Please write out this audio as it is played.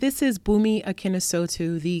This is Bumi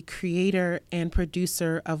Akinosotu, the creator and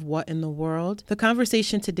producer of What in the World. The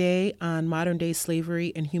conversation today on modern-day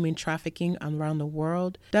slavery and human trafficking around the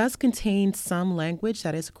world does contain some language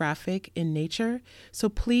that is graphic in nature, so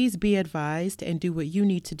please be advised and do what you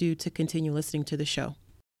need to do to continue listening to the show.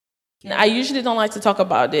 I usually don't like to talk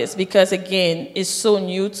about this because, again, it's so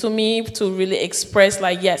new to me to really express,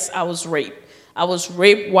 like, yes, I was raped. I was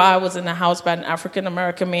raped while I was in the house by an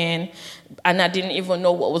African-American man, and I didn't even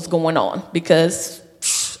know what was going on because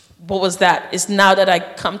what was that? It's now that I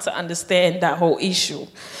come to understand that whole issue,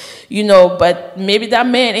 but maybe that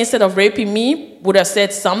man, instead of raping me, would have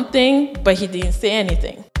said something, but he didn't say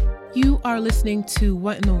anything. You are listening to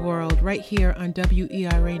What in the World right here on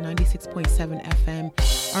WERA 96.7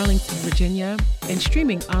 FM, Arlington, Virginia, and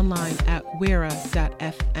streaming online at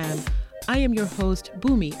wera.fm. I am your host,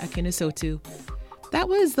 Bumi Akinosotu. That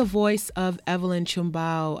was the voice of Evelyn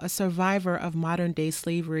Chumbau, a survivor of modern-day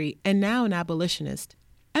slavery and now an abolitionist.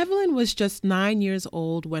 Evelyn was just 9 years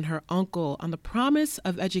old when her uncle, on the promise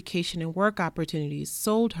of education and work opportunities,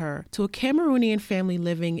 sold her to a Cameroonian family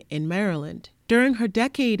living in Maryland. During her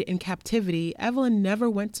decade in captivity, Evelyn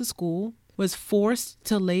never went to school, was forced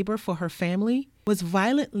to labor for her family, was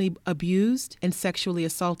violently abused, and sexually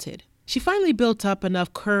assaulted. She finally built up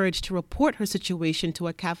enough courage to report her situation to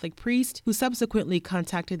a Catholic priest who subsequently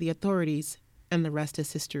contacted the authorities, and the rest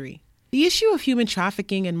is history. The issue of human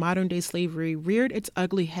trafficking and modern-day slavery reared its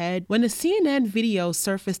ugly head when a CNN video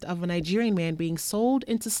surfaced of a Nigerian man being sold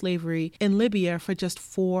into slavery in Libya for just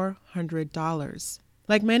 $400.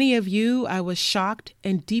 Like many of you, I was shocked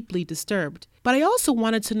and deeply disturbed. But I also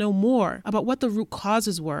wanted to know more about what the root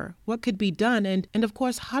causes were, what could be done, and of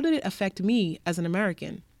course, how did it affect me as an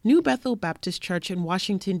American? New Bethel Baptist Church in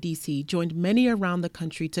Washington, D.C. joined many around the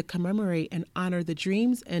country to commemorate and honor the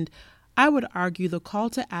dreams and, I would argue, the call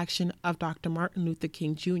to action of Dr. Martin Luther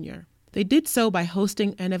King Jr. They did so by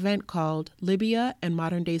hosting an event called Libya and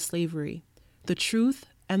Modern-Day Slavery, The Truth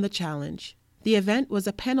and the Challenge. The event was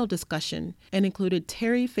a panel discussion and included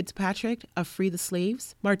Terry Fitzpatrick of Free the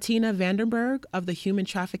Slaves, Martina Vandenberg of the Human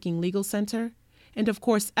Trafficking Legal Center, and of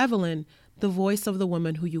course Evelyn, the voice of the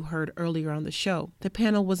woman who you heard earlier on the show. The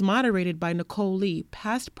panel was moderated by Nicole Lee,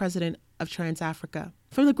 past president of TransAfrica.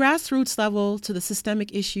 From the grassroots level to the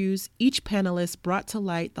systemic issues, each panelist brought to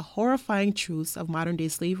light the horrifying truths of modern-day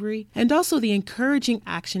slavery and also the encouraging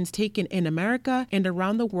actions taken in America and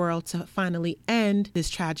around the world to finally end this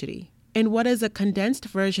tragedy. In what is a condensed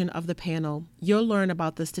version of the panel, you'll learn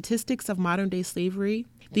about the statistics of modern-day slavery,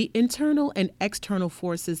 the internal and external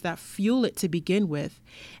forces that fuel it to begin with,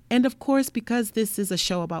 and of course, because this is a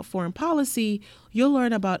show about foreign policy, you'll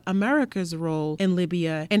learn about America's role in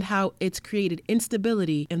Libya and how it's created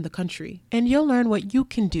instability in the country. And you'll learn what you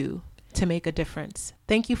can do to make a difference.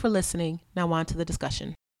 Thank you for listening. Now on to the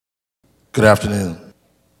discussion. Good afternoon.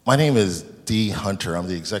 My name is Dee Hunter. I'm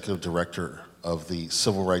the executive director of the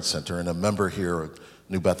Civil Rights Center and a member here at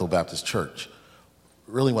New Bethel Baptist Church.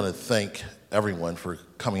 Really want to thank everyone for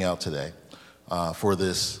coming out today for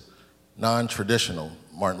this non-traditional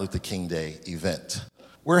Martin Luther King Day event.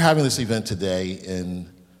 We're having this event today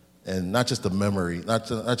in not just a memory, not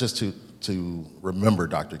just to remember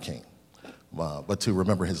Dr. King, but to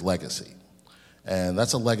remember his legacy. And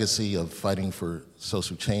that's a legacy of fighting for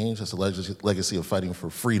social change. That's a legacy of fighting for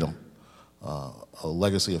freedom, a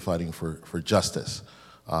legacy of fighting for justice.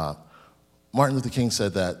 Martin Luther King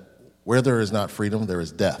said that where there is not freedom, there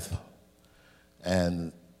is death.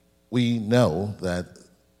 And we know that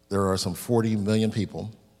there are some 40 million people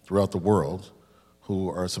throughout the world who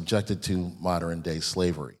are subjected to modern-day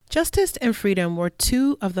slavery. Justice and freedom were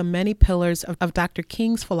two of the many pillars of Dr.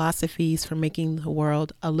 King's philosophies for making the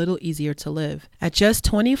world a little easier to live. At just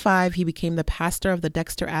 25, he became the pastor of the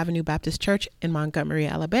Dexter Avenue Baptist Church in Montgomery,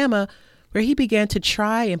 Alabama, where he began to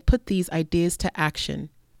try and put these ideas to action.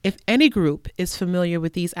 If any group is familiar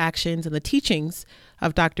with these actions and the teachings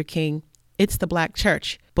of Dr. King, it's the Black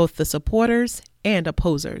church, both the supporters and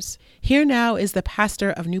opposers. Here now is the pastor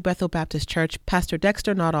of New Bethel Baptist Church, Pastor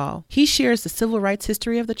Dexter Nuttall. He shares the civil rights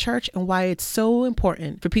history of the church and why it's so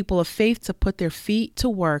important for people of faith to put their feet to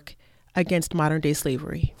work against modern-day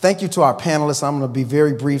slavery. Thank you to our panelists. I'm going to be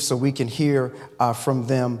very brief so we can hear from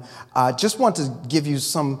them. I just want to give you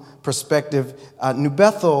some perspective. New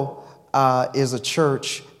Bethel is a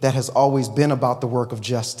church that has always been about the work of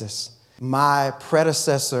justice. My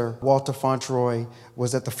predecessor, Walter Fauntroy,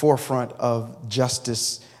 was at the forefront of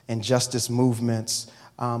justice and justice movements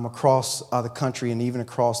across the country and even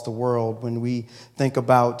across the world. When we think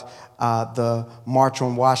about the March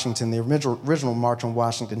on Washington, the original March on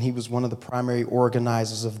Washington, he was one of the primary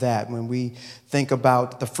organizers of that. When we think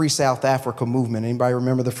about the Free South Africa movement, anybody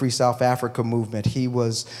remember the Free South Africa movement? He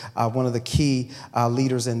was one of the key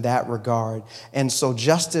leaders in that regard. And so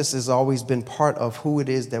justice has always been part of who it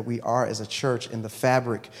is that we are as a church in the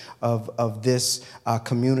fabric of this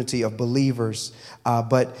community of believers.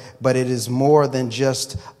 But it is more than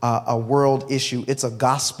just a world issue. It's a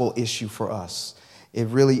gospel issue for us. It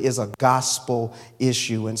really is a gospel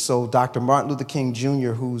issue. And so Dr. Martin Luther King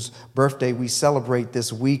Jr., whose birthday we celebrate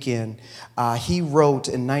this weekend, he wrote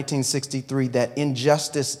in 1963 that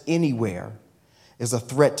injustice anywhere is a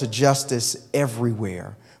threat to justice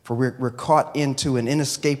everywhere. For we're caught into an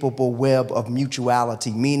inescapable web of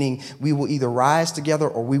mutuality, meaning we will either rise together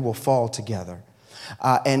or we will fall together.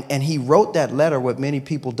 And he wrote that letter, what many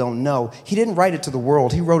people don't know. He didn't write it to the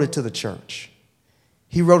world. He wrote it to the church.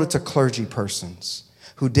 He wrote it to clergy persons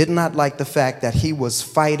who did not like the fact that he was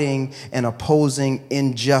fighting and opposing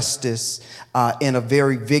injustice in a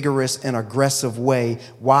very vigorous and aggressive way.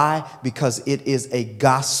 Why? Because it is a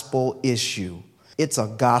gospel issue. It's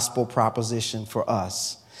a gospel proposition for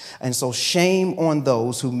us. And so shame on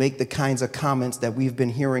those who make the kinds of comments that we've been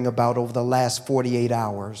hearing about over the last 48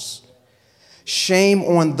 hours. Shame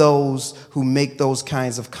on those who make those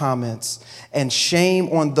kinds of comments, and shame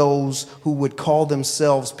on those who would call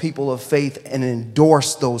themselves people of faith and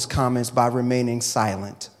endorse those comments by remaining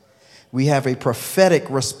silent. We have a prophetic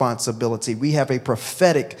responsibility. We have a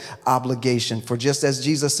prophetic obligation. For just as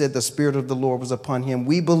Jesus said the Spirit of the Lord was upon him,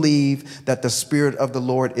 we believe that the Spirit of the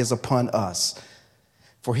Lord is upon us.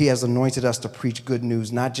 For he has anointed us to preach good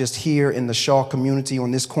news, not just here in the Shaw community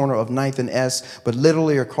on this corner of 9th and S, but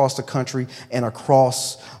literally across the country and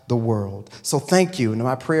across the world. So thank you. And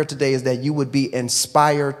my prayer today is that you would be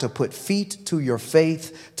inspired to put feet to your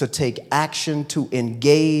faith, to take action, to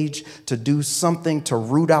engage, to do something to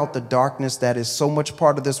root out the darkness that is so much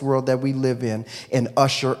part of this world that we live in, and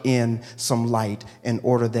usher in some light in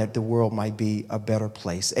order that the world might be a better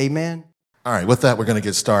place. Amen. All right, with that, we're going to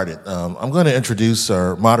get started. I'm going to introduce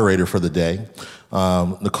our moderator for the day,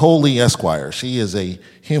 Nicole Lee Esquire. She is a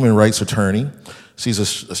human rights attorney. She's a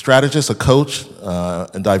strategist, a coach,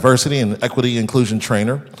 and diversity and equity inclusion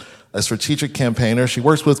trainer, a strategic campaigner. She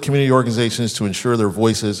works with community organizations to ensure their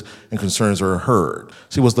voices and concerns are heard.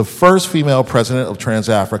 She was the first female president of Trans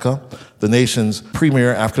Africa, the nation's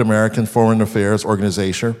premier African-American foreign affairs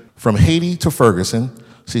organization. From Haiti to Ferguson,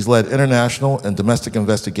 she's led international and domestic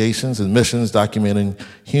investigations and missions documenting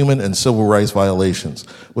human and civil rights violations.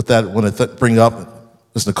 With that, I want to bring up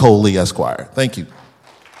Ms. Nicole Lee Esquire. Thank you.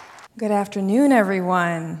 Good afternoon,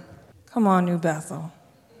 everyone. Come on, New Bethel.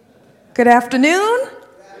 Good afternoon?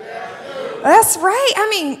 Good afternoon. That's right. I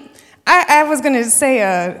mean, I was going to say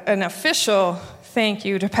an official thank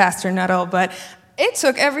you to Pastor Nuttall, but it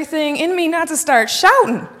took everything in me not to start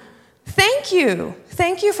shouting. Thank you.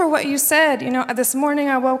 Thank you for what you said. You know, this morning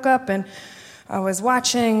I woke up and I was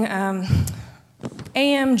watching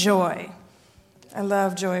AM Joy. I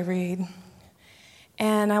love Joy Reid.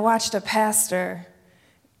 And I watched a pastor,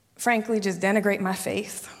 frankly, just denigrate my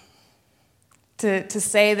faith. To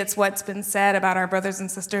say that's what's been said about our brothers and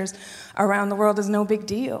sisters around the world is no big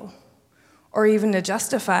deal, or even to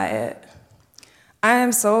justify it. I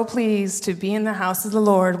am so pleased to be in the house of the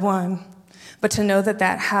Lord, one, but to know that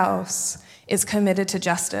that house is committed to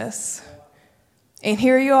justice. And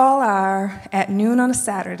here you all are at noon on a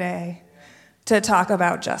Saturday to talk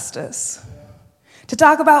about justice, to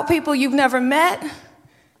talk about people you've never met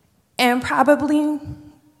and probably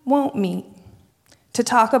won't meet, to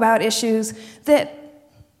talk about issues that,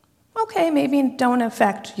 okay, maybe don't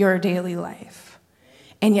affect your daily life,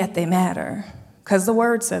 and yet they matter, because the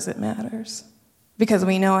word says it matters, because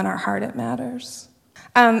we know in our heart it matters.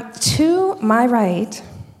 To my right,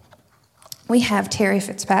 we have Terry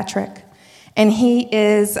Fitzpatrick, and he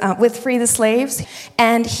is with Free the Slaves,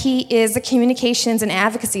 and he is the communications and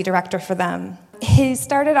advocacy director for them. He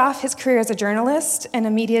started off his career as a journalist and a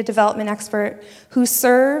media development expert who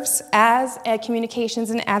serves as a communications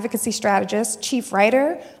and advocacy strategist, chief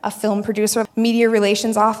writer, a film producer, media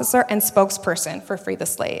relations officer, and spokesperson for Free the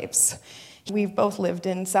Slaves. We've both lived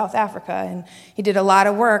in South Africa, and he did a lot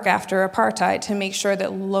of work after apartheid to make sure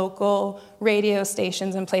that local radio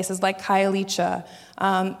stations in places like Khayelitsha,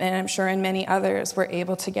 and I'm sure in many others, were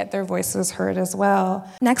able to get their voices heard as well.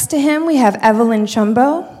 Next to him, we have Evelyn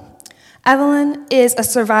Chumbo. Evelyn is a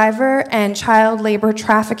survivor and child labor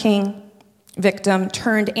trafficking victim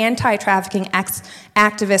turned anti-trafficking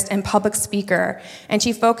activist and public speaker, and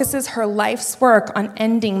she focuses her life's work on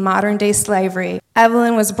ending modern-day slavery.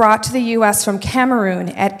 Evelyn was brought to the U.S. from Cameroon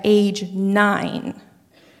at age 9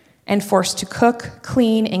 and forced to cook,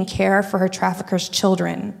 clean, and care for her traffickers'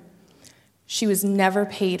 children. She was never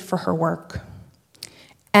paid for her work.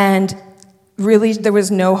 And really, there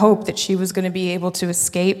was no hope that she was going to be able to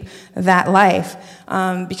escape that life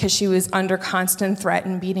because she was under constant threat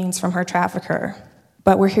and beatings from her trafficker.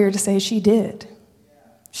 But we're here to say she did.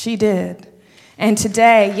 She did. And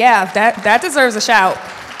today, that deserves a shout.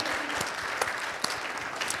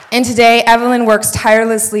 And today, Evelyn works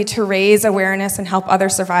tirelessly to raise awareness and help other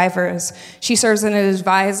survivors. She serves as an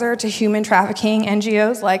advisor to human trafficking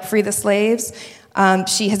NGOs like Free the Slaves.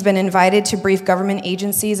 She has been invited to brief government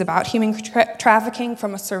agencies about human trafficking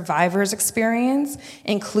from a survivor's experience,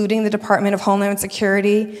 including the Department of Homeland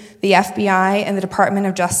Security, the FBI, and the Department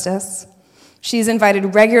of Justice. She's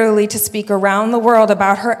invited regularly to speak around the world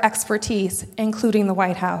about her expertise, including the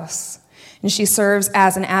White House. And she serves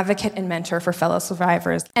as an advocate and mentor for fellow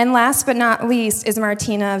survivors. And last but not least is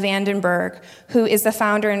Martina Vandenberg, who is the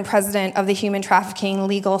founder and president of the Human Trafficking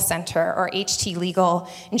Legal Center, or HT Legal,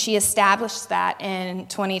 and she established that in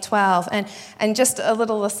 2012. And just a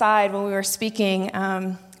little aside, when we were speaking,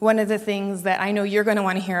 one of the things that I know you're going to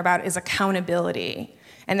want to hear about is accountability.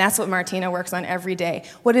 And that's what Martina works on every day.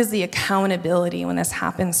 What is the accountability when this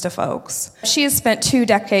happens to folks? She has spent 2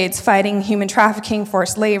 decades fighting human trafficking,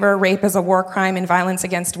 forced labor, rape as a war crime, and violence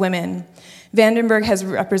against women. Vandenberg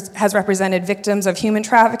has represented victims of human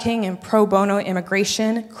trafficking in pro bono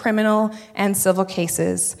immigration, criminal, and civil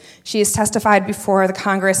cases. She has testified before the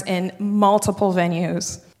Congress in multiple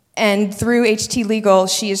venues. And through HT Legal,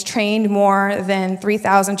 she has trained more than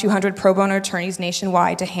 3,200 pro bono attorneys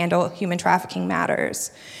nationwide to handle human trafficking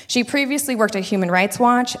matters. She previously worked at Human Rights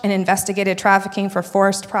Watch and investigated trafficking for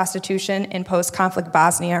forced prostitution in post-conflict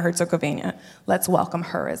Bosnia-Herzegovina. Let's welcome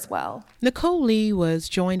her as well. Nicole Lee was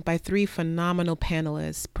joined by 3 phenomenal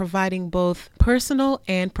panelists, providing both personal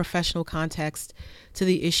and professional context to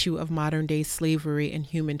the issue of modern-day slavery and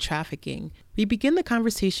human trafficking. We begin the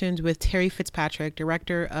conversations with Terry Fitzpatrick,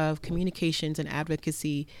 Director of Communications and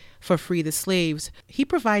Advocacy for Free the Slaves. He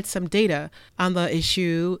provides some data on the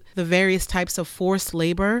issue, the various types of forced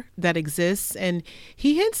labor that exists, and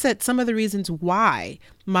he hints at some of the reasons why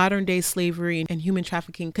modern-day slavery and human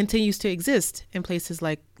trafficking continues to exist in places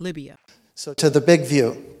like Libya. So to the big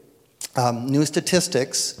view, new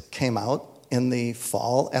statistics came out in the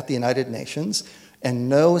fall at the United Nations, and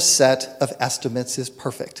no set of estimates is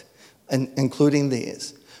perfect, including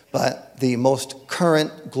these. But the most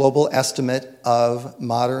current global estimate of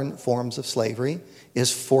modern forms of slavery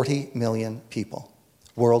is 40 million people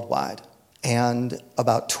worldwide. And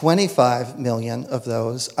about 25 million of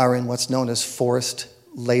those are in what's known as forced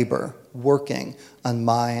labor, working on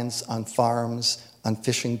mines, on farms, on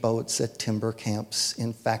fishing boats, at timber camps,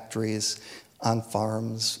 in factories, on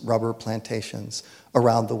farms, rubber plantations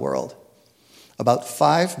around the world. About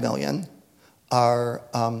 5 million are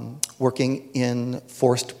working in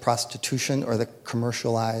forced prostitution or the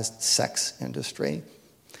commercialized sex industry.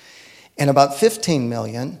 And about 15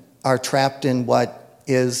 million are trapped in what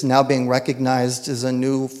is now being recognized as a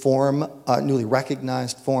newly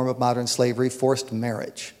recognized form of modern slavery, forced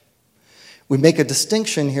marriage. We make a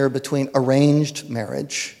distinction here between arranged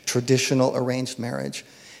marriage, traditional arranged marriage,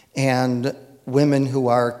 and women who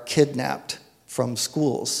are kidnapped from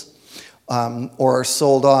schools or are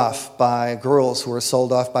sold off by girls who are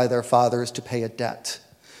sold off by their fathers to pay a debt.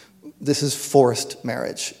 This is forced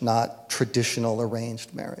marriage, not traditional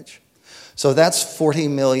arranged marriage. So that's 40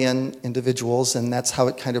 million individuals, and that's how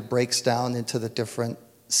it kind of breaks down into the different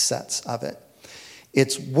sets of it.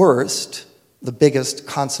 Its worst, the biggest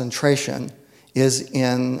concentration, is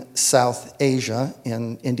in South Asia,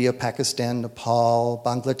 in India, Pakistan, Nepal,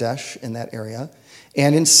 Bangladesh, in that area,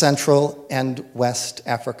 and in Central and West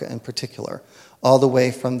Africa in particular, all the way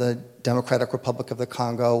from the Democratic Republic of the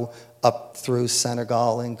Congo up through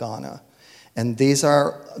Senegal and Ghana. And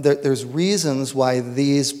there's reasons why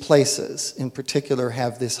these places in particular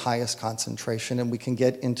have this highest concentration, and we can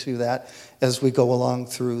get into that as we go along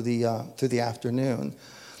through the afternoon.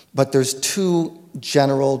 But there's 2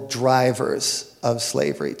 general drivers of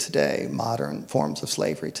slavery today, modern forms of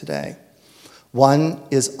slavery today. One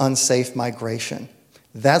is unsafe migration.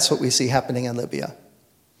 That's what we see happening in Libya.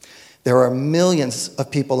 There are millions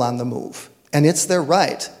of people on the move, and it's their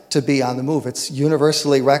right to be on the move. It's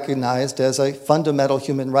universally recognized as a fundamental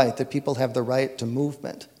human right that people have the right to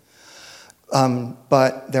movement.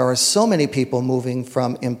 But there are so many people moving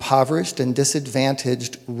from impoverished and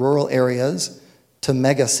disadvantaged rural areas to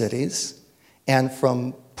megacities, and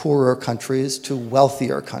from poorer countries to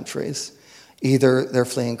wealthier countries. Either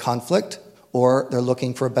they're fleeing conflict, or they're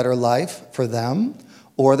looking for a better life for them,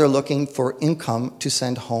 or they're looking for income to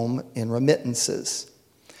send home in remittances.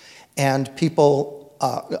 And people,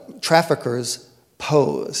 traffickers,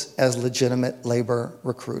 pose as legitimate labor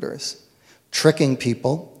recruiters, tricking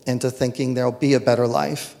people into thinking there'll be a better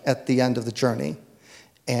life at the end of the journey.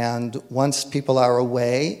 And once people are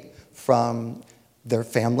away from their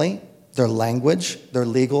family, their language, their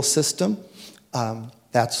legal system,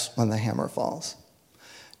 that's when the hammer falls.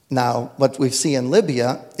 Now, what we see in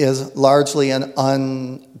Libya is largely an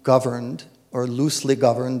ungoverned or loosely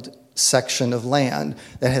governed section of land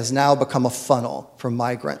that has now become a funnel for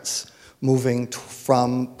migrants moving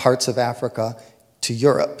from parts of Africa to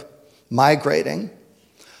Europe, migrating,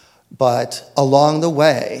 but along the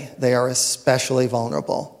way, they are especially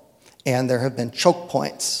vulnerable. And there have been choke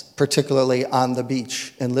points, particularly on the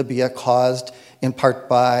beach in Libya, caused in part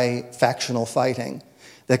by factional fighting,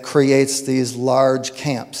 that creates these large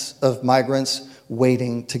camps of migrants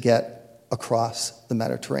waiting to get across the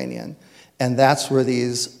Mediterranean. And that's where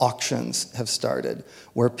these auctions have started,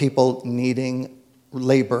 where people needing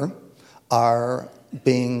labor are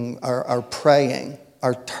preying,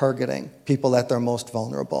 are targeting people at their most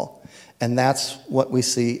vulnerable. And that's what we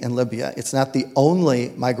see in Libya. It's not the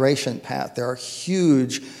only migration path. There are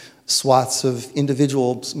huge swaths of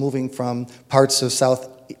individuals moving from parts of South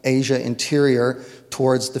Asia interior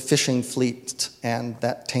towards the fishing fleet, and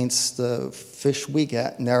that taints the fish we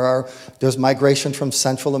get. And there's migration from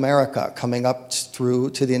Central America coming up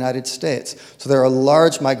through to the United States. So there are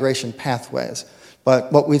large migration pathways.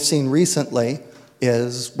 But what we've seen recently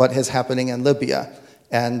is what is happening in Libya,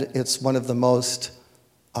 and it's one of the most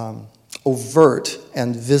overt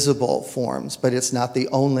and visible forms, but it's not the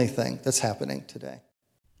only thing that's happening today.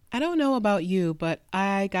 I don't know about you, but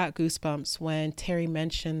I got goosebumps when Terry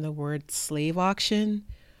mentioned the word slave auction.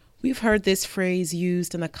 We've heard this phrase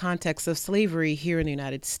used in the context of slavery here in the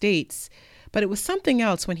United States, but it was something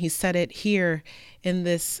else when he said it here in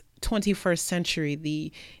this 21st century.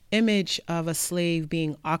 The image of a slave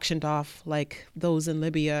being auctioned off like those in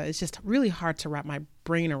Libya is just really hard to wrap my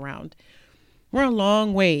brain around. We're a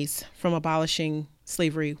long ways from abolishing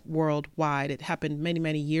slavery worldwide. It happened many,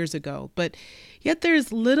 many years ago, but yet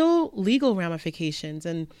there's little legal ramifications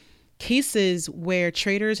and cases where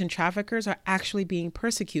traders and traffickers are actually being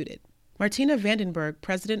persecuted. Martina Vandenberg,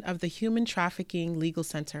 president of the Human Trafficking Legal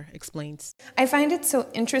Center, explains. I find it so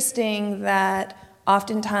interesting that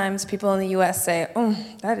oftentimes people in the U.S. say, "Oh,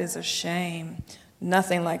 that is a shame.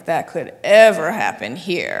 Nothing like that could ever happen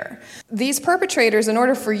here." These perpetrators, in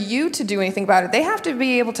order for you to do anything about it, they have to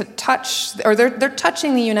be able to touch, or they're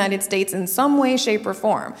touching the United States in some way, shape, or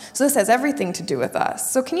form. So this has everything to do with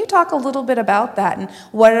us. So can you talk a little bit about that, and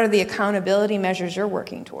what are the accountability measures you're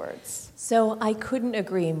working towards? So I couldn't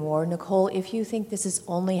agree more. Nicole, if you think this is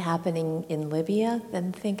only happening in Libya,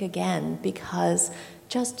 then think again, because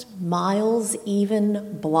just miles,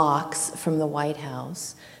 even blocks from the White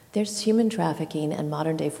House, there's human trafficking and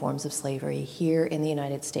modern-day forms of slavery here in the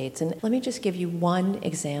United States. And let me just give you one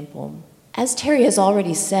example. As Terry has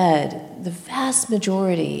already said, the vast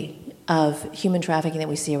majority of human trafficking that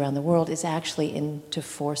we see around the world is actually into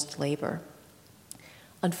forced labor.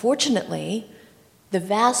 Unfortunately, the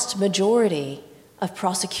vast majority of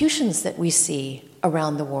prosecutions that we see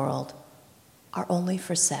around the world are only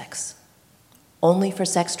for sex, only for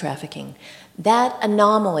sex trafficking. That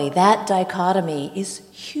anomaly, that dichotomy is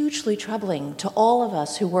hugely troubling to all of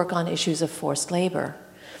us who work on issues of forced labor.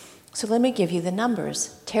 So let me give you the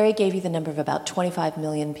numbers. Terry gave you the number of about 25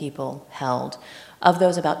 million people held. Of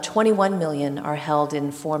those, about 21 million are held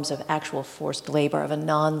in forms of actual forced labor of a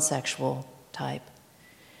non-sexual type.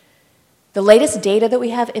 The latest data that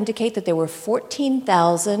we have indicate that there were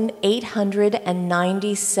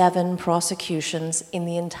 14,897 prosecutions in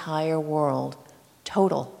the entire world,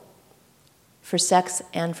 total, for sex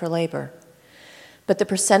and for labor. But the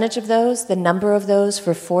percentage of those, the number of those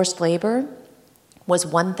for forced labor, was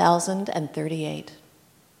 1,038.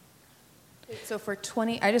 So for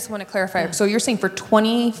I just want to clarify. So you're saying for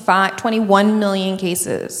 21 million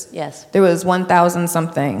cases? Yes. There was 1,000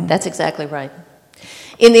 something? That's exactly right.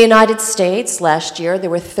 In the United States last year,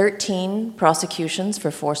 there were 13 prosecutions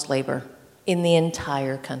for forced labor in the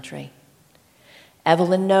entire country.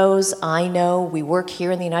 Evelyn knows, I know, we work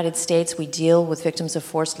here in the United States, we deal with victims of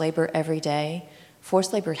forced labor every day.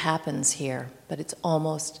 Forced labor happens here, but it's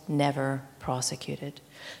almost never prosecuted.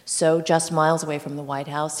 So just miles away from the White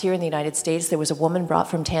House, here in the United States, there was a woman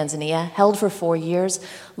brought from Tanzania, held for 4 years,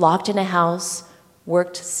 locked in a house,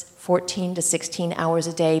 worked 14 to 16 hours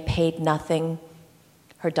a day, paid nothing.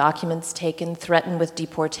 her documents taken, threatened with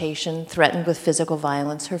deportation, threatened with physical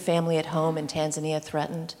violence, her family at home in Tanzania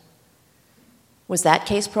threatened. Was that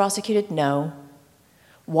case prosecuted? No.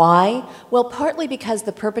 Why? Well, partly because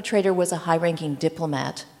the perpetrator was a high-ranking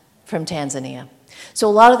diplomat from Tanzania. So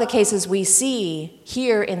a lot of the cases we see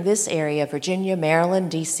here in this area, Virginia,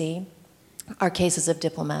 Maryland, D.C., are cases of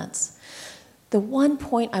diplomats. The one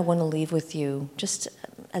point I want to leave with you, just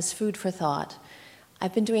as food for thought,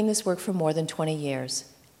 I've been doing this work for more than 20 years.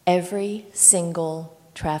 Every single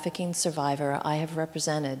trafficking survivor I have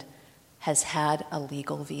represented has had a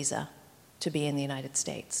legal visa to be in the United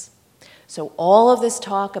States. So all of this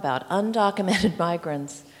talk about undocumented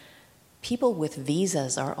migrants, people with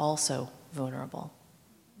visas are also vulnerable.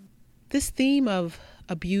 This theme of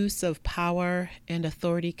abuse of power and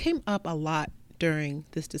authority came up a lot during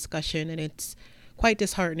this discussion, and it's quite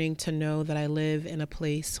disheartening to know that I live in a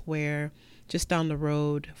place where just down the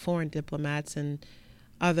road, foreign diplomats and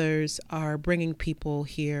others are bringing people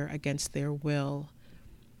here against their will.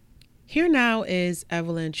 Here now is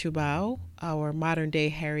Evelyn Chubao, our modern-day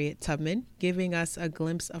Harriet Tubman, giving us a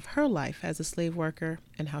glimpse of her life as a slave worker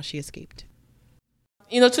and how she escaped.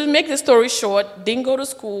 To make the story short, didn't go to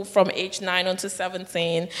school from age 9 until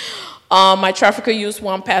 17. My trafficker used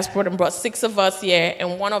one passport and brought 6 of us here,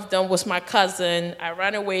 and one of them was my cousin. I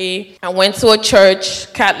ran away. I went to a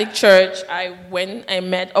church, Catholic church. I went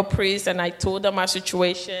and met a priest, and I told them my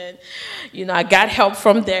situation. I got help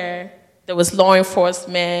from there. There was law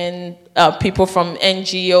enforcement, people from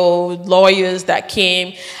NGO, lawyers that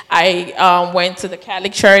came. I went to the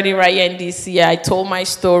Catholic Charity right here in D.C. I told my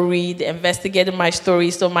story. They investigated my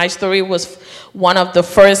story. So my story was one of the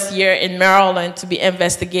first year in Maryland to be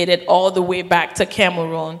investigated all the way back to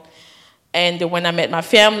Cameroon. And when I met my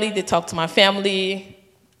family, they talked to my family,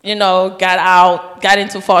 got out, got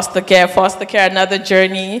into foster care. Foster care, another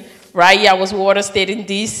journey. Right here, I was Water State in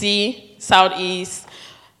D.C., Southeast.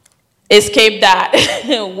 Escaped that,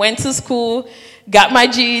 went to school, got my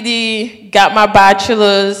GED, got my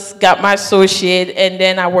bachelor's, got my associate, and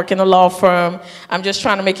then I work in a law firm. I'm just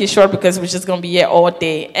trying to make it short because we're just going to be here all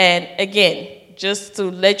day. And again, just to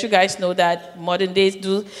let you guys know that modern days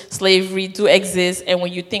slavery do exist, and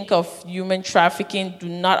when you think of human trafficking, do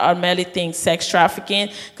not automatically think sex trafficking,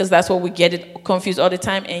 because that's what we get it confused all the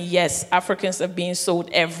time. And yes, Africans are being sold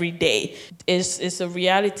every day. It's a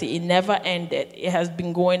reality. It never ended. It has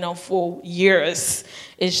been going on for years.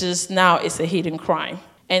 It's just now it's a hidden crime.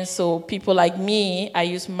 And so people like me, I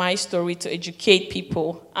use my story to educate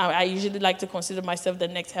people. I usually like to consider myself the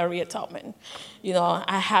next Harriet Tubman.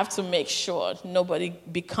 I have to make sure nobody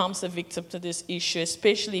becomes a victim to this issue,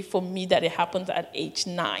 especially for me that it happened at age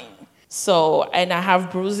 9. So, and I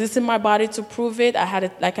have bruises in my body to prove it.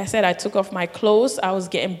 Like I said, I took off my clothes. I was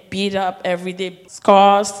getting beat up every day,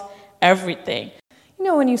 scars, everything.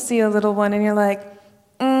 When you see a little one and you're like,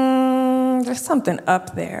 there's something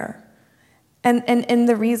up there. And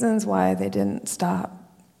the reasons why they didn't stop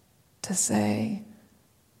to say,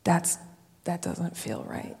 that doesn't feel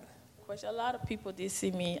right. A lot of people did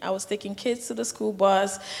see me. I was taking kids to the school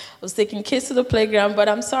bus. I was taking kids to the playground. But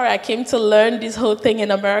I'm sorry, I came to learn this whole thing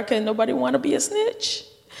in America, and nobody want to be a snitch.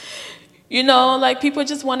 People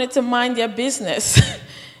just wanted to mind their business.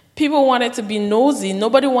 People wanted to be nosy.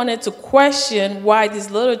 Nobody wanted to question why this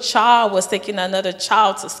little child was taking another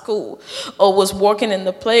child to school or was working in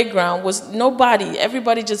the playground.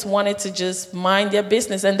 Everybody just wanted to just mind their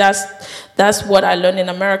business. And that's what I learned in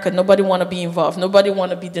America. Nobody want to be involved. Nobody want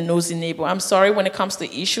to be the nosy neighbor. I'm sorry, when it comes to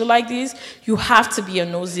issue like this, you have to be a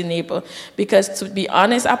nosy neighbor. Because to be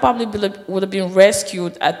honest, I probably would have been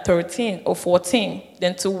rescued at 13 or 14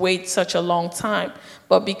 than to wait such a long time.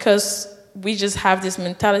 But because we just have this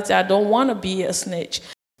mentality, I don't want to be a snitch.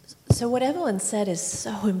 So what Evelyn said is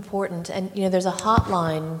so important. And, there's a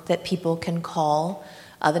hotline that people can call.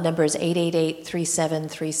 The number is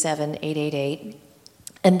 888-3737-888.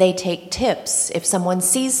 And they take tips if someone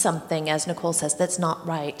sees something, as Nicole says, that's not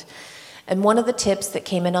right. And one of the tips that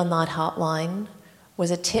came in on that hotline was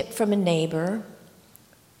a tip from a neighbor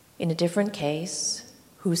in a different case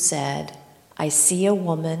who said, I see a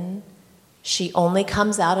woman. She only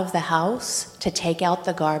comes out of the house to take out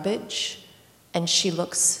the garbage, and she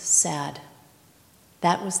looks sad.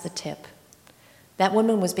 That was the tip. That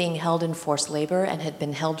woman was being held in forced labor and had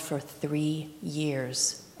been held for 3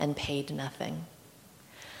 years and paid nothing.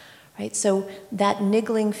 Right? So that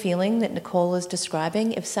niggling feeling that Nicole is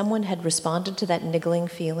describing, if someone had responded to that niggling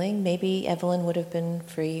feeling, maybe Evelyn would have been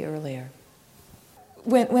free earlier.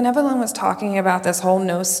 When Evelyn was talking about this whole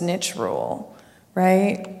no snitch rule,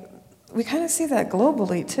 right? We kind of see that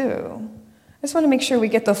globally, too. I just want to make sure we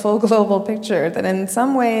get the full global picture, that in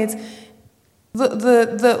some ways,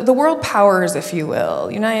 The world powers, if you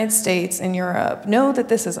will, United States and Europe, know that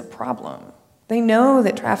this is a problem. They know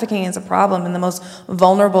that trafficking is a problem and the most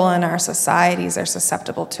vulnerable in our societies are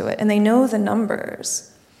susceptible to it. And they know the numbers.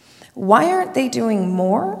 Why aren't they doing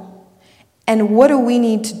more? And what do we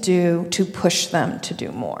need to do to push them to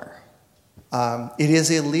do more? It is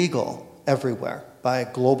illegal everywhere by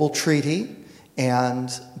global treaty and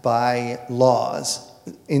by laws.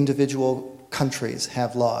 Individual countries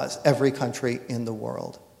have laws, every country in the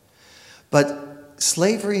world. But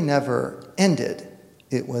slavery never ended.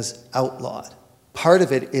 It was outlawed. Part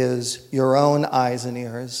of it is your own eyes and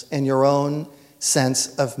ears and your own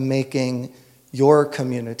sense of making your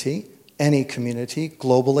community, any community,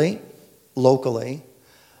 globally, locally,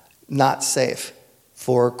 not safe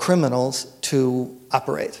for criminals to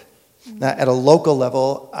operate. Now, at a local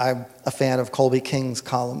level, I'm a fan of Colby King's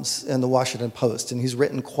columns in the Washington Post, and he's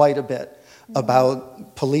written quite a bit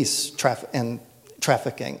about police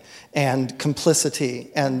trafficking and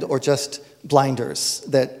complicity or just blinders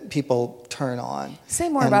that people turn on. Say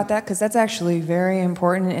more about that, because that's actually very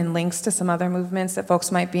important and links to some other movements that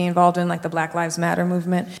folks might be involved in, like the Black Lives Matter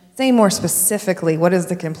movement. Say more specifically, what is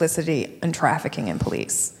the complicity in trafficking in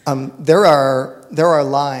police? There are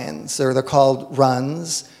lines, or they're called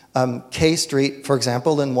runs. K Street, for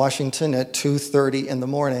example, in Washington at 2:30 in the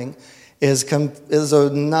morning is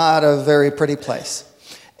not a very pretty place.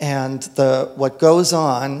 And what goes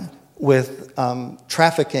on with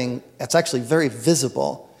trafficking, it's actually very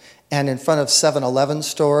visible. And in front of 7-Eleven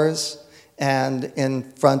stores and in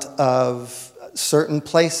front of certain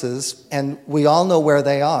places, and we all know where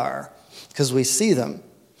they are because we see them.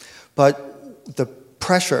 But the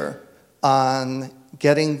pressure on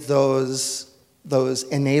getting those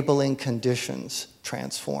enabling conditions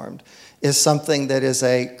transformed is something that is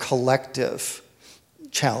a collective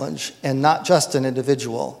challenge and not just an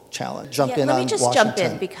individual challenge. Let me just jump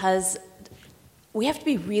in, because we have to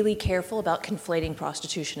be really careful about conflating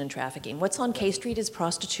prostitution and trafficking. What's on K Street is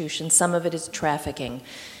prostitution, some of it is trafficking.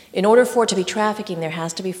 In order for it to be trafficking, there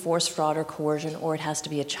has to be force, fraud, or coercion, or it has to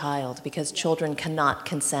be a child, because children cannot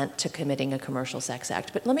consent to committing a commercial sex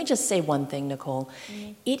act. But let me just say one thing, Nicole.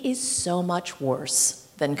 Mm-hmm. It is so much worse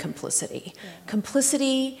than complicity. Yeah.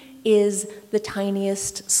 Complicity is the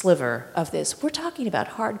tiniest sliver of this. We're talking about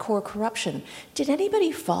hardcore corruption. Did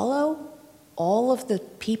anybody follow all of the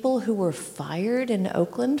people who were fired in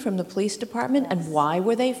Oakland from the police department? And why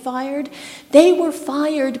were they fired? They were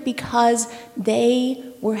fired because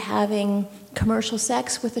they were having commercial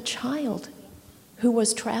sex with a child who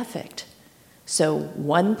was trafficked. So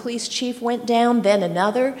one police chief went down, then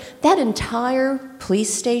another. That entire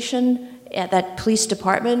police station, that police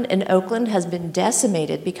department in Oakland has been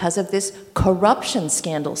decimated because of this corruption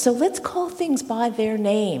scandal. So let's call things by their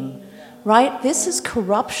name, right? This is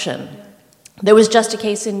corruption. There was just a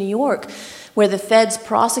case in New York where the feds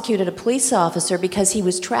prosecuted a police officer because he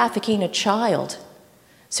was trafficking a child.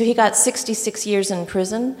 So he got 66 years in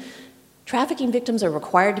prison. Trafficking victims are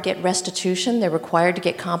required to get restitution. They're required to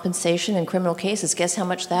get compensation in criminal cases. Guess how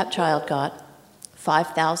much that child got?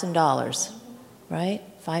 $5,000, right?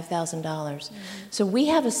 $5,000. Mm-hmm. So we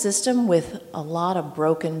have a system with a lot of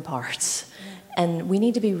broken parts, and we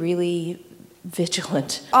need to be really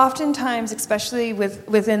vigilant. Oftentimes, especially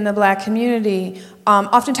within the Black community,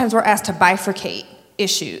 oftentimes we're asked to bifurcate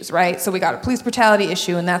issues, right? So we got a police brutality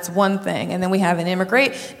issue, and that's one thing. And then we have an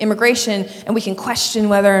immigration, and we can question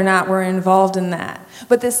whether or not we're involved in that.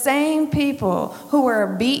 But the same people who are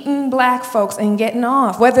beating Black folks and getting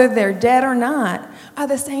off, whether they're dead or not, are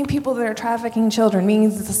the same people that are trafficking children, meaning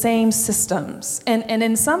it's the same systems. And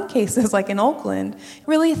in some cases, like in Oakland,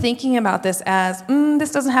 really thinking about this as,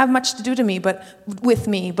 this doesn't have much to do to me, with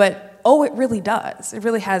me, but oh, it really does. It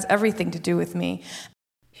really has everything to do with me.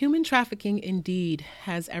 Human trafficking indeed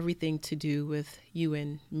has everything to do with you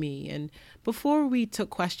and me. And before we took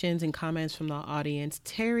questions and comments from the audience,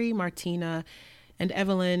 Terry, Martina, and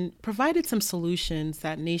Evelyn provided some solutions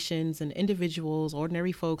that nations and individuals,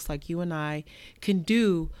 ordinary folks like you and I, can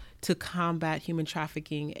do to combat human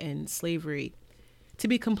trafficking and slavery. To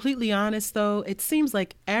be completely honest, though, it seems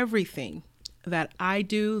like everything that I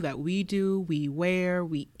do, that we do, we wear,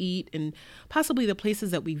 we eat, and possibly the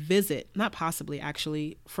places that we visit, not possibly,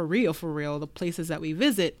 actually, for real, the places that we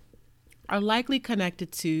visit are likely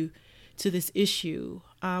connected to this issue.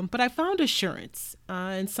 But I found assurance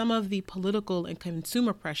in some of the political and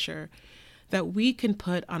consumer pressure that we can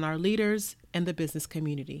put on our leaders and the business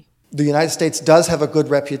community. The United States does have a good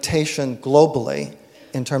reputation globally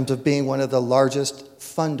in terms of being one of the largest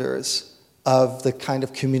funders of the kind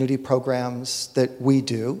of community programs that we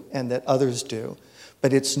do and that others do,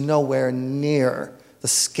 but it's nowhere near the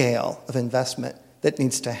scale of investment that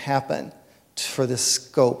needs to happen for the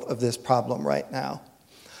scope of this problem right now.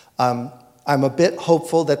 I'm a bit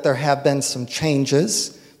hopeful that there have been some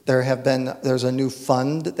changes. There's a new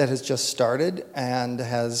fund that has just started and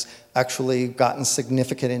has actually gotten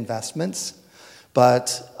significant investments.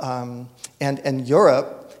 But, and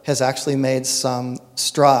Europe has actually made some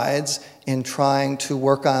strides in trying to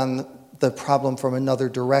work on the problem from another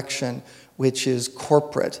direction, which is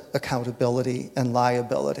corporate accountability and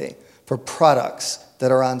liability for products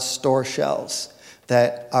that are on store shelves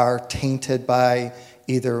that are tainted by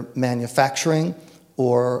either manufacturing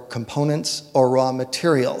or components or raw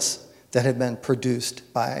materials that have been produced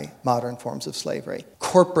by modern forms of slavery.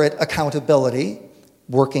 Corporate accountability,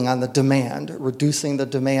 working on the demand, reducing the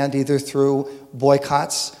demand either through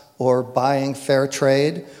boycotts or buying fair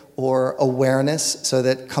trade or awareness so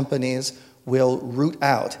that companies will root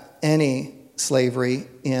out any slavery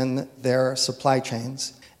in their supply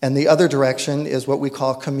chains. And the other direction is what we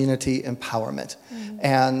call community empowerment.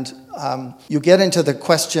 And you get into the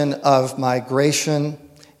question of migration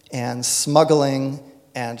and smuggling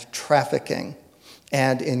and trafficking.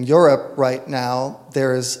 And in Europe right now,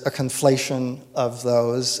 there's a conflation of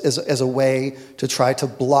those as a way to try to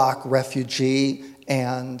block refugee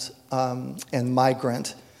and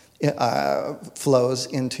migrant flows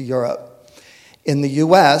into Europe. In the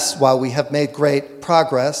US, while we have made great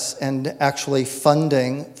progress and actually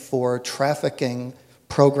funding for trafficking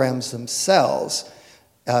programs themselves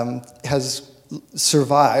has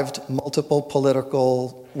survived multiple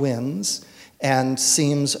political wins and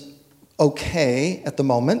seems okay at the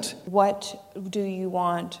moment. What do you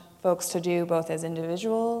want folks to do, both as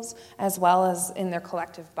individuals as well as in their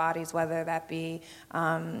collective bodies, whether that be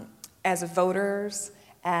as voters,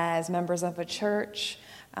 as members of a church,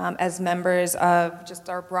 as members of just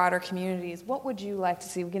our broader communities? What would you like to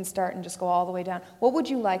see? We can start and just go all the way down. What would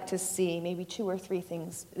you like to see, maybe 2 or 3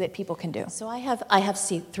 things that people can do? So I have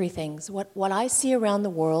 3 things. What I see around the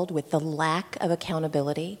world with the lack of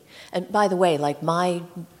accountability, and by the way, like my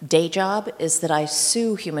day job is that I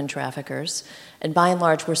sue human traffickers, and by and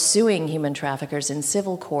large we're suing human traffickers in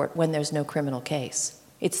civil court when there's no criminal case.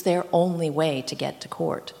 It's their only way to get to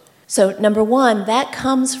court. So number 1, that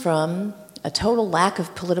comes from a total lack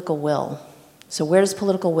of political will. So where does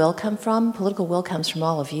political will come from? Political will comes from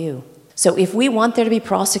all of you. So if we want there to be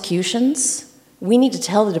prosecutions, we need to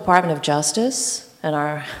tell the Department of Justice and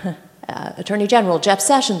our Attorney General, Jeff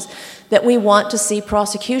Sessions, that we want to see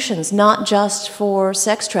prosecutions, not just for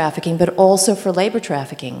sex trafficking, but also for labor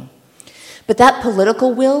trafficking. But that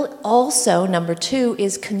political will also, number 2,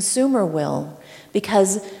 is consumer will,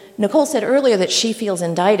 because Nicole said earlier that she feels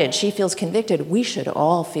indicted, she feels convicted. We should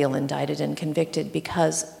all feel indicted and convicted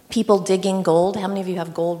because people digging gold, how many of you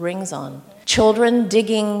have gold rings on? Children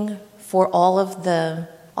digging for all of the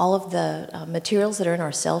materials that are in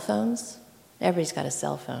our cell phones. Everybody's got a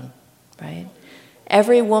cell phone, right?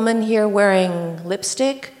 Every woman here wearing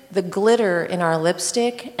lipstick, the glitter in our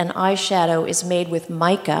lipstick and eyeshadow is made with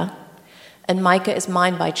mica, and mica is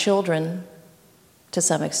mined by children to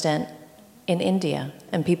some extent in India,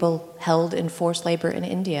 and people held in forced labor in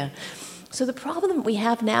India. So the problem that we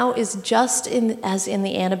have now is just as in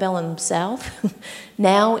the antebellum South,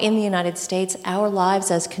 now in the United States, our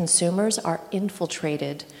lives as consumers are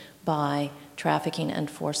infiltrated by trafficking and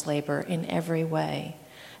forced labor in every way.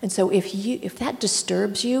 And so if that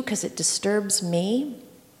disturbs you, because it disturbs me,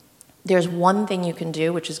 there's one thing you can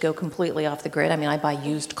do, which is go completely off the grid. I mean, I buy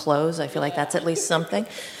used clothes. I feel like that's at least something.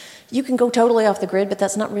 You can go totally off the grid, but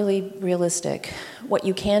that's not really realistic. What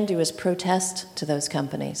you can do is protest to those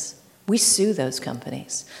companies. We sue those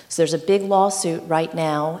companies. So there's a big lawsuit right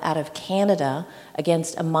now out of Canada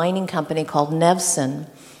against a mining company called Nevsun.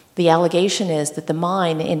 The allegation is that the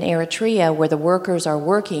mine in Eritrea, where the workers are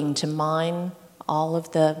working to mine all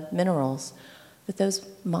of the minerals, that those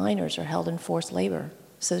miners are held in forced labor.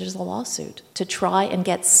 So there's a lawsuit to try and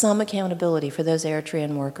get some accountability for those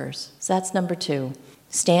Eritrean workers. So that's number 2.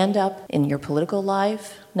 Stand up in your political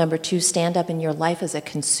life. Number 2, stand up in your life as a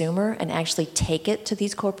consumer and actually take it to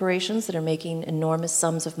these corporations that are making enormous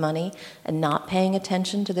sums of money and not paying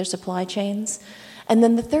attention to their supply chains. And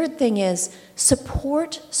then the third thing is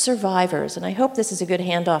support survivors. And I hope this is a good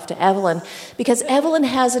handoff to Evelyn, because Evelyn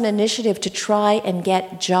has an initiative to try and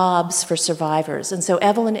get jobs for survivors. And so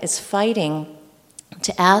Evelyn is fighting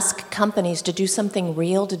to ask companies to do something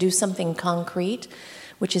real, to do something concrete,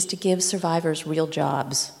 which is to give survivors real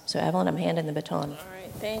jobs. So Evelyn, I'm handing the baton. All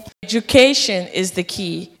right, thank you. Education is the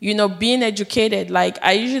key. You know, being educated, like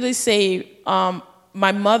I usually say,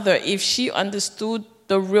 my mother, if she understood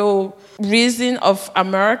the real reason of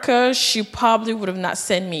America, she probably would have not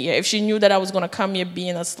sent me here if she knew that I was going to come here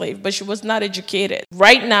being a slave. But she was not educated.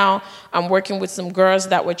 Right now, I'm working with some girls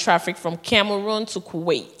that were trafficked from Cameroon to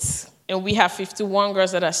Kuwait. And we have 51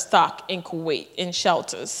 girls that are stuck in Kuwait in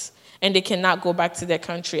shelters. And they cannot go back to their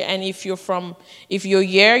country. And if you're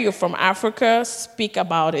here, you're from Africa, speak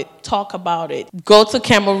about it, talk about it. Go to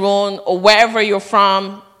Cameroon or wherever you're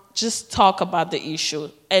from, just talk about the issue.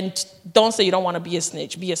 And don't say you don't want to be a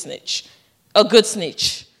snitch. Be a snitch. A good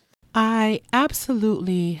snitch. I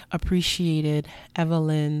absolutely appreciated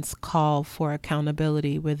Evelyn's call for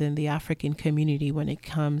accountability within the African community when it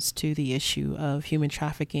comes to the issue of human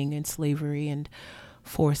trafficking and slavery and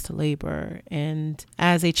forced labor. And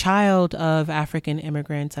as a child of African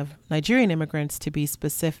immigrants, of Nigerian immigrants to be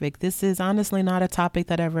specific, this is honestly not a topic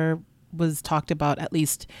that ever was talked about, at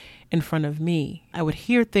least in front of me. I would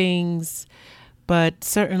hear things, but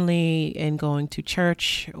certainly in going to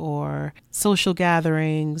church or social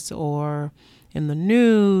gatherings or in the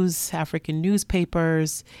news, African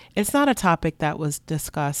newspapers, it's not a topic that was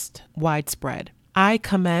discussed widespread. I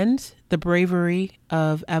commend the bravery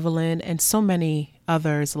of Evelyn and so many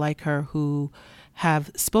others like her who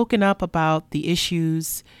have spoken up about the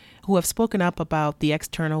issues, who have spoken up about the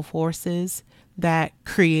external forces that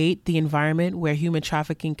create the environment where human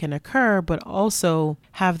trafficking can occur, but also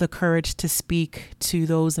have the courage to speak to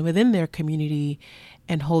those within their community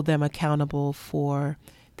and hold them accountable for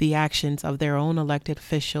the actions of their own elected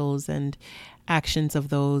officials and actions of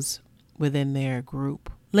those within their group.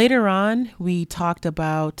 Later on, we talked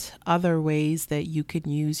about other ways that you could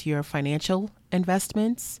use your financial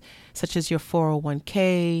investments, such as your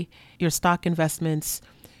 401k, your stock investments,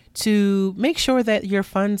 to make sure that your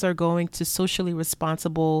funds are going to socially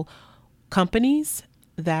responsible companies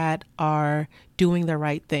that are doing the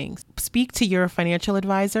right things. Speak to your financial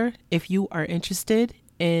advisor if you are interested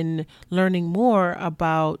in learning more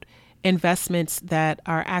about investments that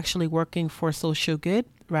are actually working for social good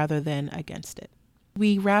rather than against it.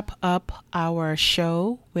 We wrap up our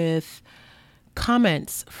show with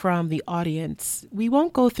comments from the audience. We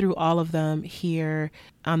won't go through all of them here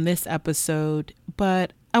on this episode,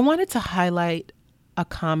 but I wanted to highlight a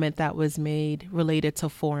comment that was made related to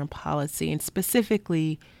foreign policy and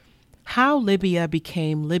specifically how Libya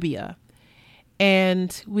became Libya.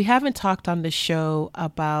 And we haven't talked on the show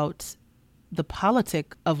about the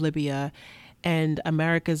politic of Libya and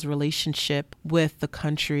America's relationship with the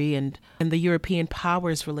country and the European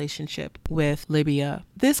powers' relationship with Libya.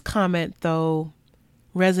 This comment, though,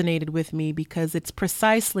 resonated with me because it's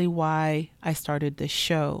precisely why I started this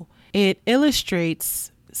show. It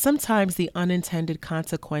illustrates sometimes the unintended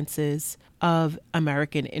consequences of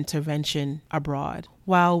American intervention abroad.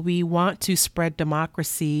 While we want to spread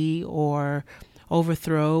democracy or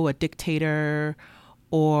overthrow a dictator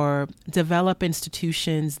or develop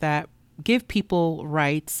institutions that give people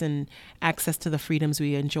rights and access to the freedoms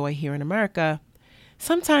we enjoy here in America,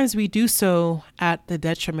 sometimes we do so at the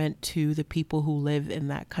detriment to the people who live in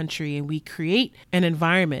that country, and we create an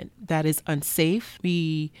environment that is unsafe.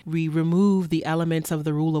 We remove the elements of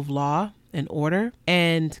the rule of law and order,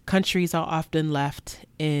 and countries are often left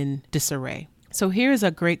in disarray. So here's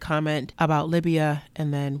a great comment about Libya,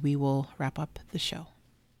 and then we will wrap up the show.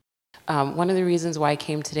 One of the reasons why I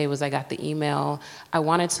came today was I got the email. I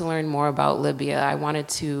wanted to learn more about Libya. I wanted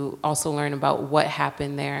to also learn about what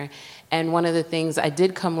happened there. And one of the things, I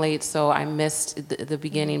did come late, so I missed the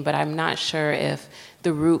beginning, but I'm not sure if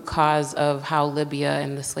the root cause of how Libya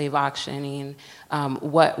and the slave auctioning,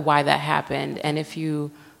 why that happened. And if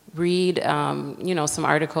you read, some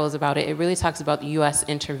articles about it, it really talks about the U.S.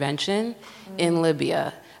 intervention in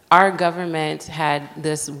Libya. Our government had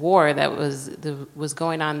this war that was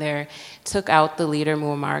going on there, took out the leader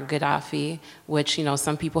Muammar Gaddafi, which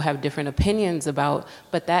some people have different opinions about,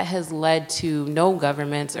 but that has led to no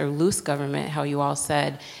governments or loose government, how you all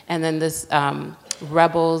said, and then this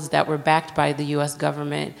rebels that were backed by the U.S.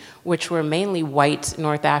 government, which were mainly white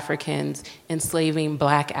North Africans enslaving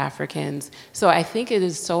black Africans. So I think it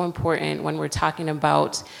is so important when we're talking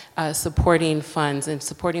about supporting funds and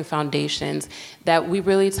supporting foundations that we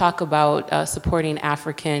really talk about supporting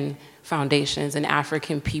African foundations and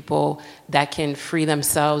African people that can free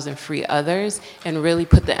themselves and free others, and really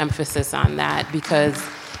put the emphasis on that, because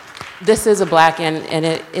this is a black and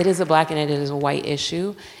it is a black and it is a white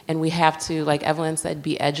issue, and we have to, like Evelyn said,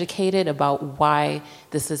 be educated about why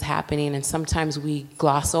this is happening, and sometimes we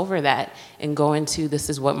gloss over that and go into this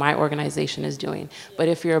is what my organization is doing. But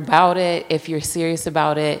if you're about it, if you're serious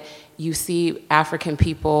about it, you see African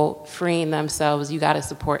people freeing themselves, you got to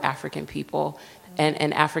support African people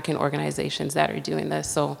and African organizations that are doing this.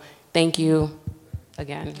 So thank you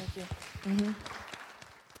again. Thank you.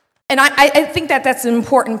 And I think that that's an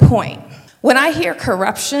important point. When I hear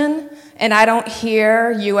corruption and I don't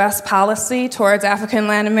hear U.S. policy towards African and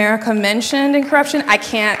Latin America mentioned in corruption, I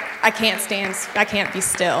can't be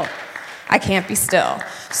still. I can't be still.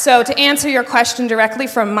 So to answer your question directly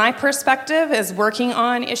from my perspective as working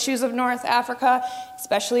on issues of North Africa,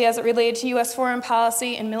 especially as it related to U.S. foreign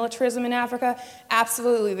policy and militarism in Africa,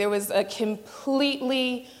 absolutely. There was a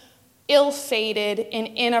completely ill-fated and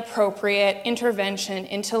inappropriate intervention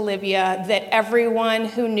into Libya that everyone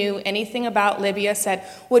who knew anything about Libya said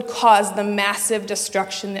would cause the massive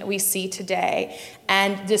destruction that we see today.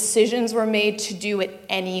 And decisions were made to do it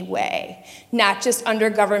anyway, not just under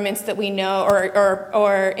governments that we know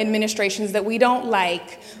or administrations that we don't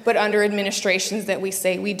like, but under administrations that we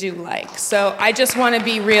say we do like. So I just want to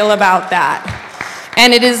be real about that.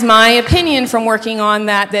 And it is my opinion from working on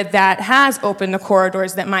that has opened the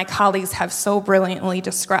corridors that my colleagues have so brilliantly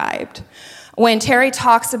described. When Terry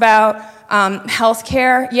talks about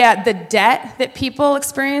healthcare, the debt that people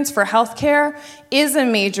experience for healthcare is a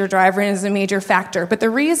major driver and is a major factor. But the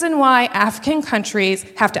reason why African countries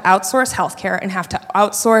have to outsource healthcare and have to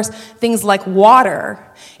outsource things like water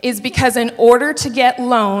is because in order to get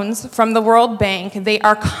loans from the World Bank, they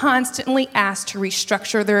are constantly asked to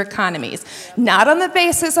restructure their economies, not on the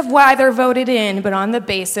basis of why they're voted in, but on the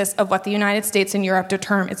basis of what the United States and Europe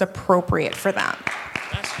determine is appropriate for them.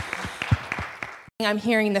 I'm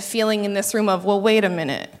hearing the feeling in this room of, well, wait a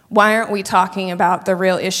minute, why aren't we talking about the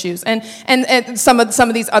real issues? And some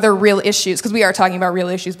of these other real issues, because we are talking about real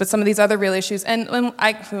issues, but some of these other real issues. And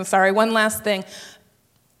one last thing.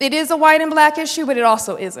 It is a white and black issue, but it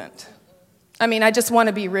also isn't. I mean, I just want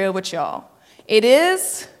to be real with y'all. It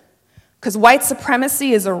is, because white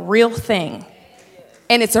supremacy is a real thing.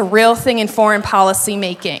 And it's a real thing in foreign policy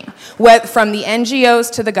making, from the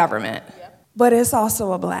NGOs to the government. But it's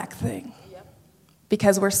also a black thing.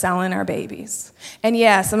 Because we're selling our babies. And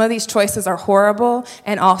some of these choices are horrible,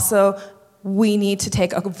 and also we need to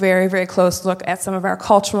take a very, very close look at some of our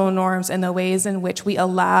cultural norms and the ways in which we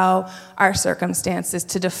allow our circumstances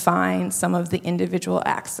to define some of the individual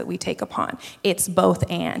acts that we take upon. It's both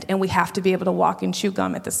and we have to be able to walk and chew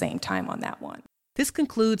gum at the same time on that one. This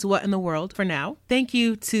concludes What in the World for now. Thank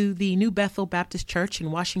you to the New Bethel Baptist Church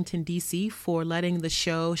in Washington, D.C. for letting the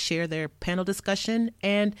show share their panel discussion.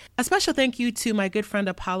 And a special thank you to my good friend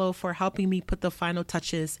Apollo for helping me put the final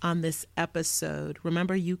touches on this episode.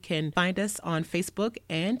 Remember, you can find us on Facebook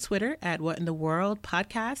and Twitter at What in the World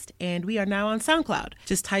Podcast. And we are now on SoundCloud.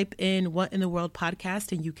 Just type in What in the World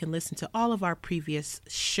Podcast and you can listen to all of our previous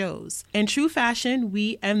shows. In true fashion,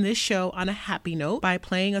 we end this show on a happy note by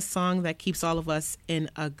playing a song that keeps all of us in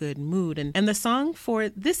a good mood. And the song for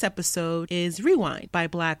this episode is Rewind by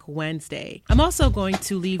Black Wednesday. I'm also going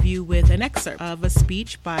to leave you with an excerpt of a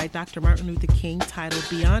speech by Dr. Martin Luther King titled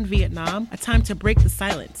Beyond Vietnam, A Time to Break the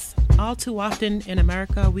Silence. All too often in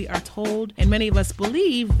America, we are told, and many of us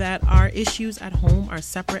believe, that our issues at home are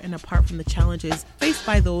separate and apart from the challenges faced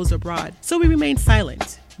by those abroad. So we remain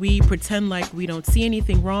silent. We pretend like we don't see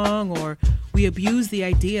anything wrong, or we abuse the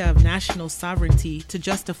idea of national sovereignty to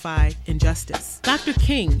justify injustice. Dr.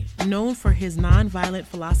 King, known for his nonviolent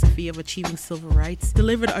philosophy of achieving civil rights,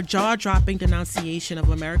 delivered a jaw-dropping denunciation of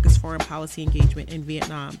America's foreign policy engagement in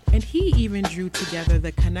Vietnam. And he even drew together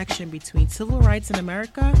the connection between civil rights in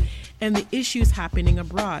America and the issues happening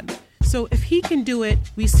abroad. So if he can do it,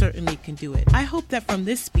 we certainly can do it. I hope that from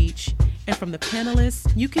this speech and from the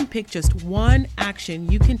panelists, you can pick just one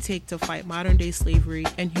action you can take to fight modern-day slavery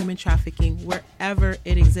and human trafficking wherever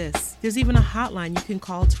it exists. There's even a hotline you can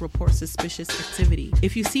call to report suspicious activity.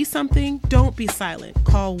 If you see something, don't be silent.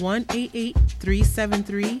 Call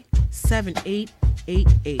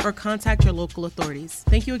 1-888-373-7888 or contact your local authorities.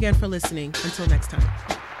 Thank you again for listening. Until next time.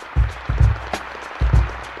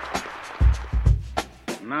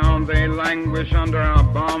 Now they languish under our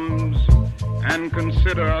bombs and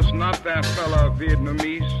consider us not their fellow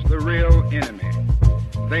Vietnamese, the real enemy.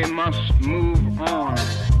 They must move on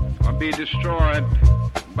or be destroyed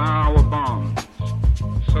by our bombs.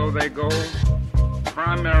 So they go,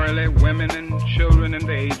 primarily women and children and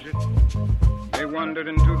the aged. They wandered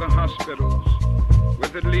into the hospitals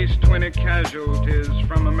with at least 20 casualties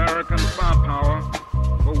from American firepower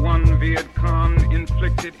for one Viet Cong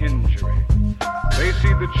inflicted injury. They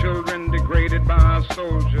see the children degraded by our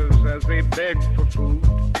soldiers as they beg for food.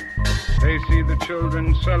 They see the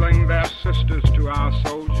children selling their sisters to our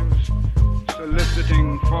soldiers,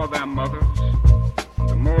 soliciting for their mothers.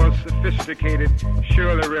 The more sophisticated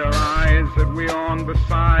surely realize that we are on the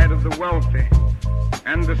side of the wealthy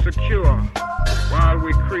and the secure while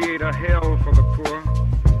we create a hell for the poor.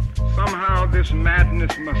 Somehow this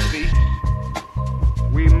madness must cease.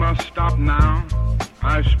 We must stop now.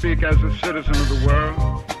 I speak as a citizen of the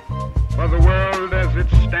world. For the world as it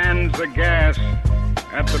stands aghast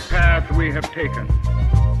at the path we have taken.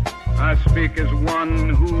 I speak as one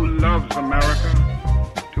who loves America.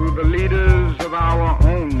 To the leaders of our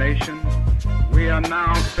own nation, we are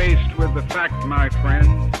now faced with the fact, my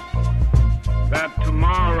friends, that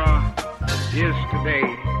tomorrow is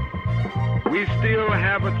today. We still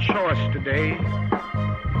have a choice today.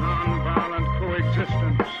 Nonviolent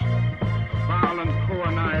coexistence, violent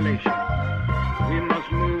co-annihilation. We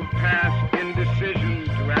must move past indecision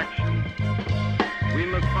to action. We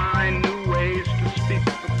must find new ways to speak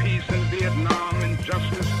for peace in Vietnam and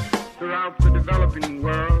justice throughout the developing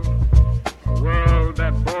world, a world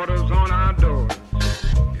that borders on our doors.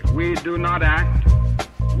 If we do not act,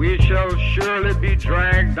 we shall surely be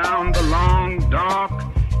dragged down the long,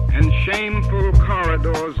 dark, and shameful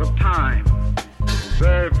corridors of time,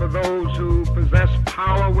 reserved for those who possess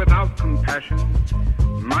power without compassion,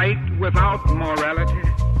 might without morality,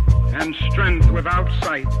 and strength without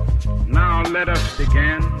sight. Now let us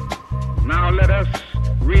begin. Now let us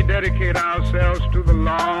rededicate ourselves to the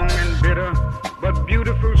long and bitter but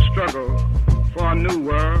beautiful struggle for a new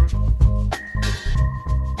world.